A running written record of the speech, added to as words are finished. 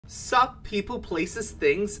Sup, people, places,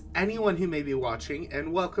 things, anyone who may be watching,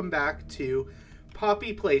 and welcome back to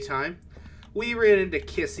Poppy Playtime. We ran into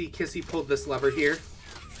Kissy. Kissy pulled this lever here.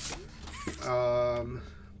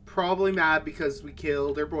 Probably mad because we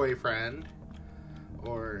killed her boyfriend.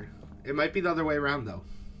 Or it might be the other way around, though.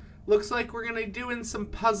 Looks like we're gonna doing some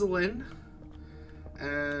puzzling.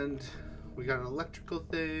 And we got an electrical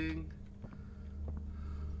thing.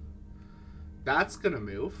 That's gonna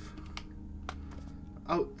move.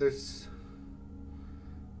 Oh, there's...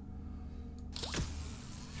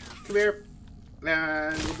 Come here.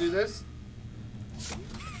 And we'll do this.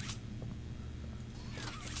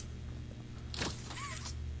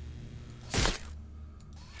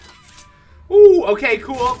 Ooh, okay,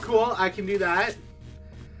 cool, cool. I can do that.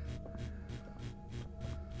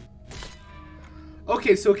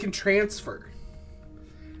 Okay, so it can transfer.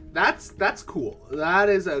 That's cool. That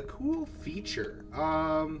is a cool feature.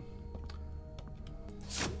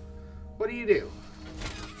 What do you do?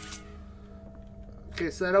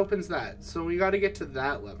 Okay, so that opens that. So we got to get to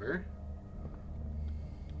that lever.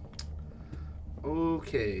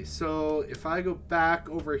 Okay, so if I go back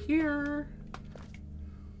over here...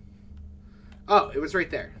 Oh, it was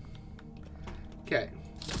right there. Okay.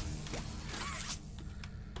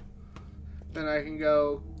 Then I can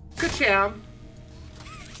go... Ka-cham!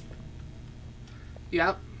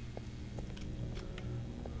 Yep.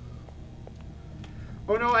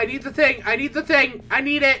 Oh no, I need the thing! I need the thing! I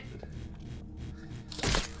need it!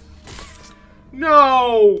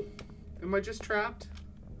 No! Am I just trapped?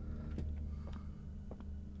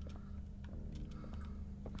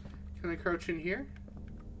 Can I crouch in here?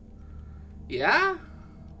 Yeah?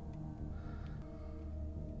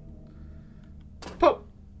 Pop!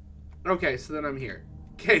 Okay, so then I'm here.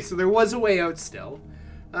 Okay, so there was a way out still.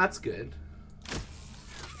 That's good.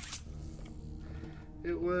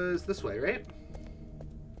 It was this way, right?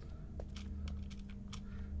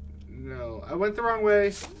 No, I went the wrong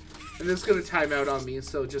way. And it's going to time out on me,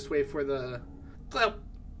 so just wait for the... So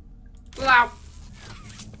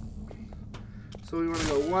we want to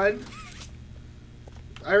go 1.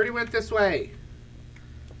 I already went this way.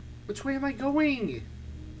 Which way am I going?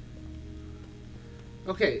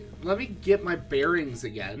 Okay, let me get my bearings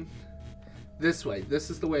again. This way. This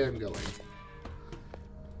is the way I'm going.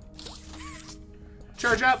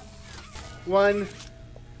 Charge up. 1.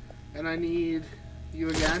 And I need you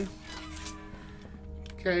again.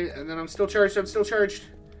 Okay, and then I'm still charged. I'm still charged.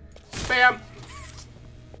 Bam!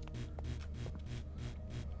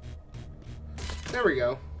 There we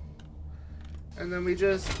go. And then we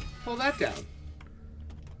just pull that down.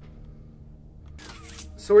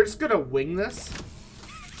 So we're just gonna wing this.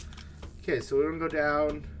 Okay, so we're gonna go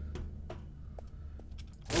down.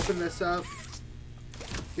 Open this up.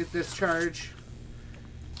 Get this charge.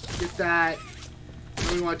 Get that.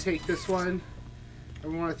 And we want to take this one.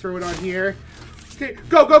 And we want to throw it on here. Okay,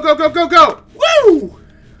 go, go, go, go, go, go! Woo!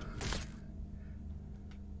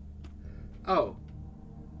 Oh.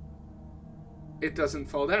 It doesn't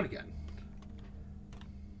fall down again.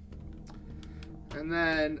 And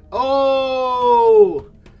then,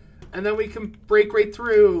 oh! And then we can break right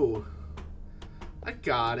through. I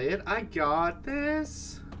got it. I got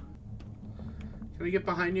this. Can I get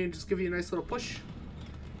behind you and just give you a nice little push?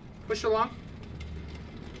 Push along.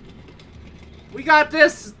 We got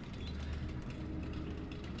this!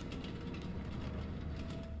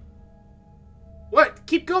 What?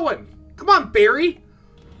 Keep going. Come on, Barry.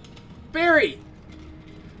 Barry.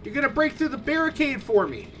 You're going to break through the barricade for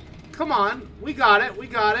me. Come on. We got it. We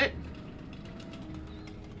got it.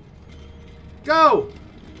 Go.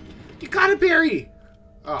 You got it, Barry.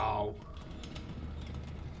 Oh.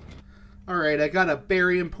 Alright, I got a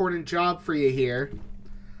very important job for you here.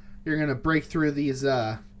 You're going to break through these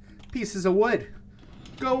pieces of wood.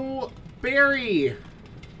 Go, Barry.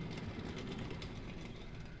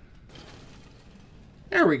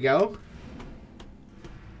 There we go.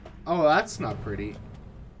 Oh, that's not pretty.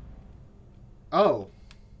 Oh.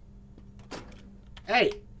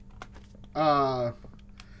 Hey.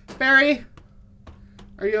 Barry?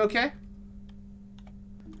 Are you okay?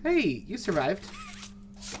 Hey, you survived.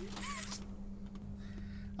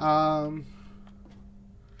 So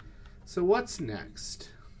what's next?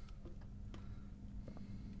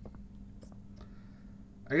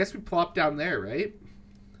 I guess we plop down there, right?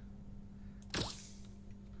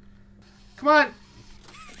 Come on!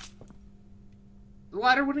 The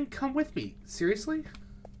ladder wouldn't come with me. Seriously?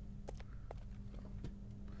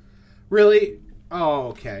 Really? Oh,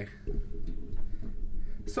 okay.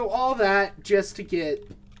 So all that just to get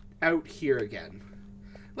out here again.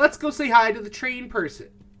 Let's go say hi to the train person.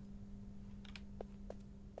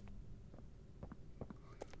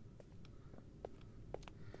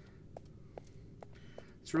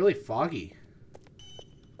 It's really foggy.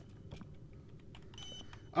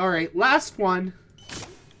 Alright, last one.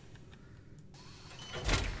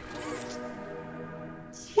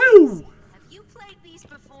 Woo! Have you played these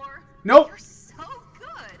before? Nope. You're so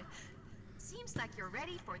good. Seems like you're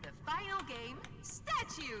ready for the final game,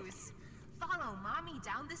 statues. Follow Mommy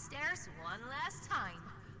down the stairs one last time.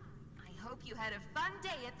 I hope you had a fun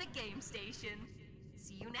day at the game station.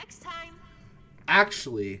 See you next time.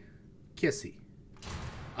 Actually, Kissy,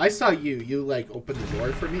 I saw you. You, like, opened the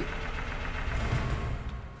door for me.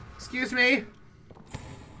 Excuse me.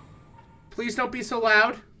 Please don't be so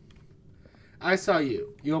loud. I saw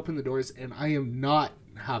you. You opened the doors, and I am not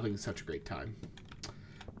having such a great time.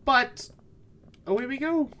 But, away we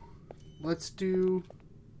go. Let's do...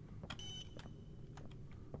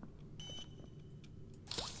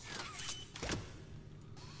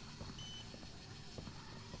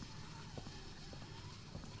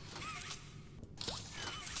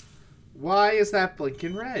 Why is that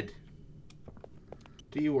blinking red?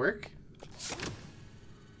 Do you work?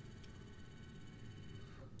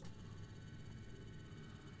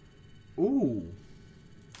 Ooh.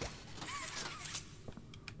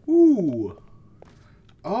 Ooh.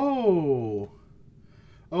 Oh.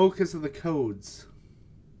 Oh, because of the codes.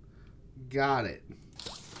 Got it.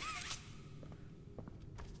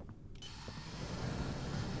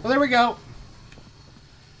 Well, there we go.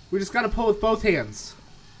 We just got to pull with both hands.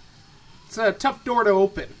 It's a tough door to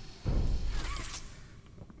open.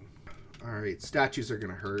 Alright, statues are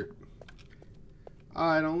gonna hurt.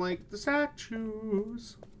 I don't like the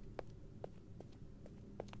statues.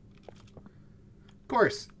 Of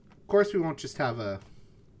course we won't just have a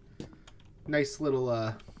nice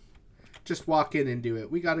little, just walk in and do it.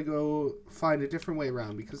 We gotta go find a different way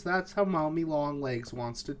around because that's how Mommy Longlegs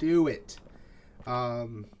wants to do it.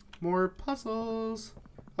 More puzzles.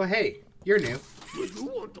 Oh, hey, you're new. Do you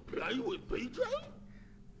want to play with PJ?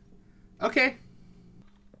 Okay.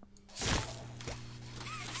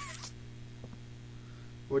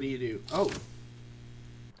 What do you do? Oh.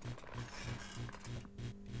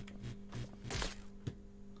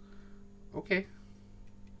 Okay.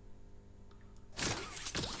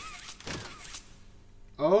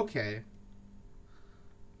 Okay.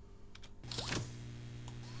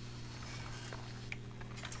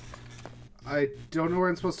 I don't know where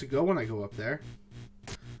I'm supposed to go when I go up there.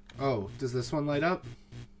 Oh, does this one light up?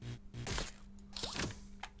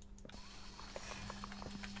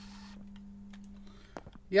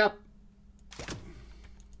 Yep.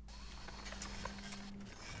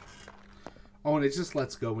 Oh, and it just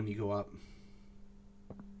lets go when you go up.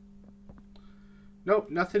 Nope,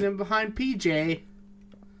 nothing in behind PJ.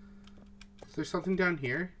 Is there something down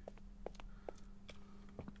here?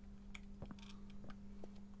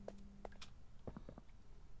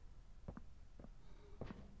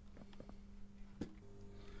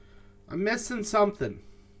 I'm missing something.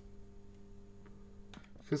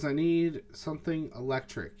 Because I need something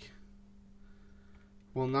electric.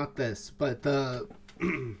 Well, not this, but the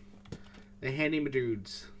the handy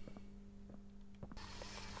dudes.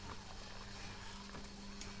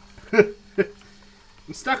 I'm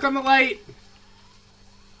stuck on the light.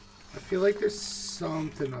 I feel like there's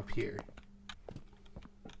something up here.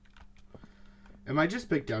 Am I just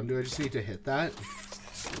big dumb? Do I just need to hit that?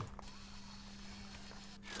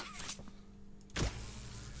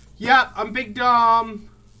 Yeah, I'm big dumb.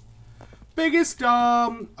 Biggest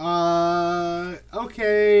dumb.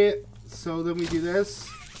 Okay. So then we do this.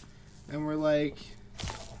 And we're like,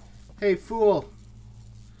 hey, fool.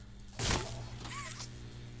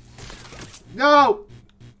 No!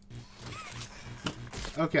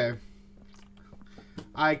 Okay.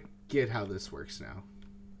 I get how this works now.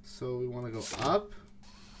 So we want to go up.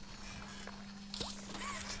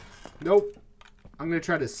 Nope. I'm going to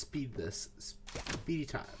try to speed this. Speedy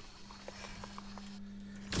time.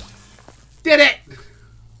 Did it!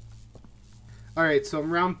 Alright, so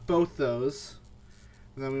I'm around both those.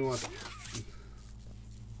 And then we want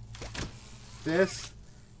this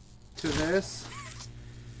to this.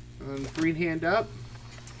 And green hand up.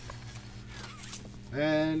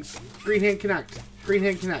 And green hand connect. Green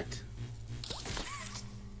hand connect.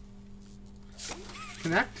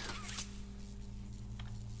 Connect.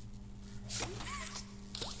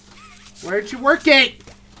 Why aren't you working?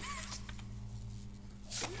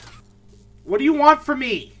 What do you want from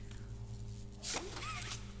me?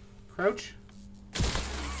 Crouch?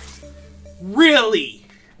 Really?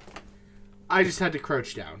 I just had to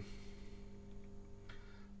crouch down.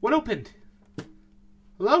 What opened?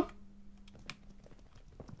 Hello?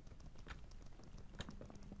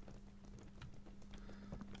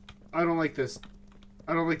 I don't like this.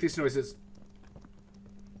 I don't like these noises.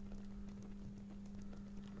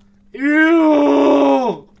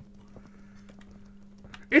 Ew!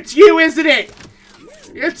 It's you, isn't it?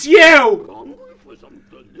 It's you! Hungry for some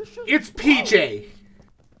delicious It's PJ.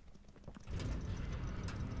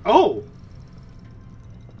 Oh.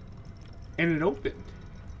 And it opened.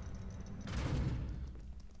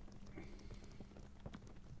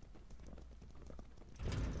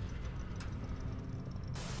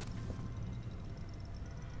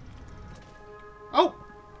 Oh.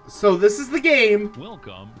 So this is the game.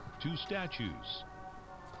 Welcome to Statues.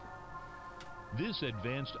 This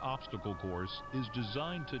advanced obstacle course is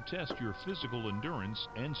designed to test your physical endurance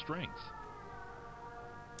and strength.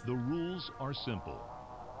 The rules are simple.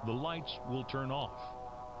 The lights will turn off.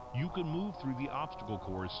 You can move through the obstacle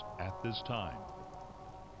course at this time.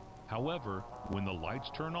 However, when the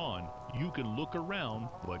lights turn on, you can look around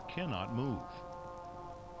but cannot move.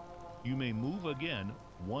 You may move again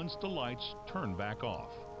once the lights turn back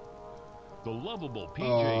off. The lovable PJ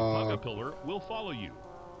Pugapillar will follow you.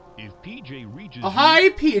 If PJ reaches Hi,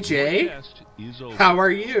 you, PJ. your test is over. How are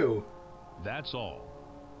you? That's all.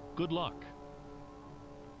 Good luck.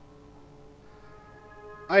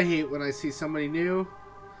 I hate when I see somebody new,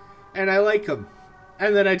 and I like them,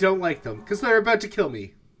 and then I don't like them, because they're about to kill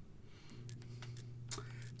me.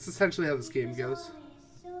 It's essentially how this game goes.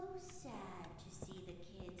 So sad to see the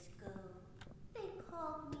kids go. They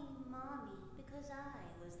called me Mommy because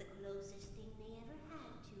I was the closest thing they ever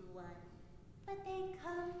had to one. But they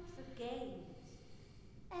come for games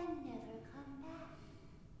and never come back.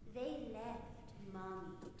 They left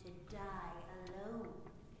Mommy to die alone.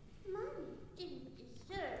 Mommy didn't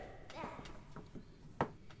deserve that.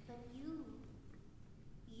 But you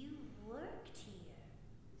worked here.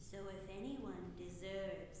 So if anyone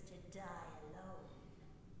deserves to die alone,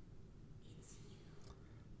 it's you.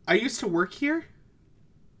 I used to work here?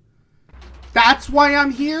 That's why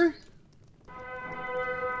I'm here?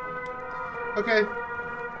 Okay.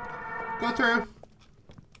 Go through.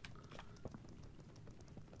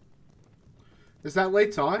 Is that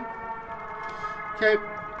lights on? Okay.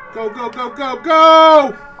 Go, go, go, go,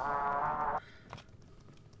 go!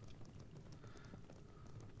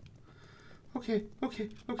 Okay, okay,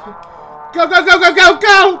 okay. Go, go, go, go, go,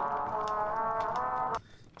 go!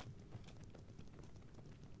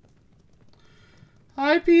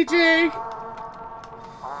 Hi, PJ.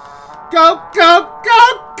 Go, go,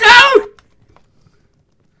 go, go!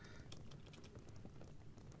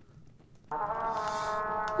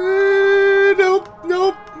 Nope,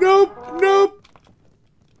 nope, nope, nope.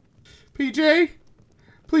 PJ?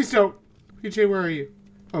 Please don't. PJ, where are you?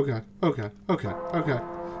 Oh god, oh god, oh god, oh god.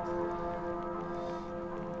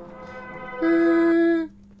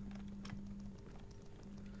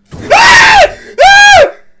 Ah!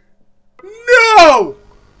 Ah! No!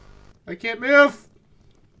 I can't move.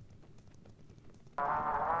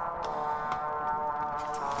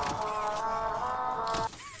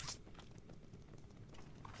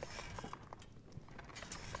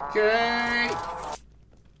 Okay.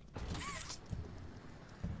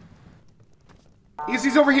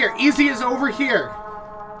 Easy's over here. Easy is over here.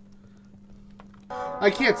 I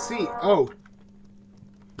can't see. Oh.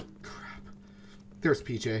 Crap. There's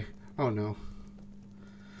PJ. Oh no.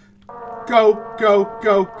 Go, go,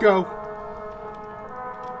 go, go.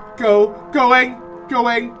 Go, going,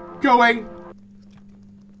 going, going.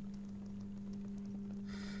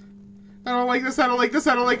 I don't like this, I don't like this,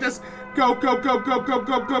 I don't like this. Go, go, go, go, go,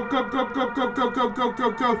 go, go, go, go, go, go, go, go, go,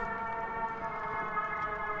 go, go.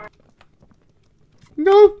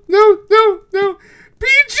 No, no, no, no.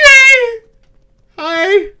 PJ!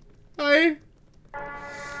 Hi. Hi.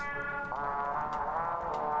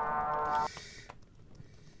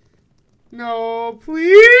 No,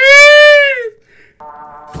 please!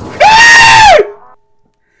 Ah!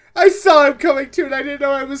 I saw him coming too, and I didn't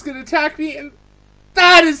know I was going to attack me, and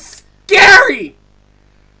that is scary!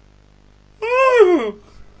 Oh.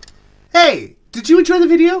 Hey, did you enjoy the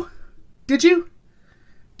video? Did you?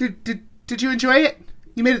 Did you enjoy it?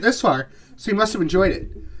 You made it this far, so you must have enjoyed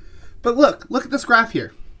it. But look at this graph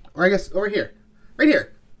here. Or I guess over here. Right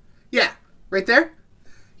here. Yeah, right there.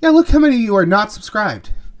 Yeah, look how many of you are not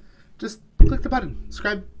subscribed. Just click the button.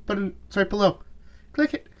 Subscribe button. It's right below.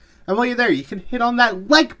 Click it. And while you're there, you can hit on that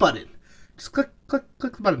like button. Just click the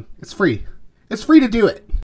button. It's free. It's free to do it.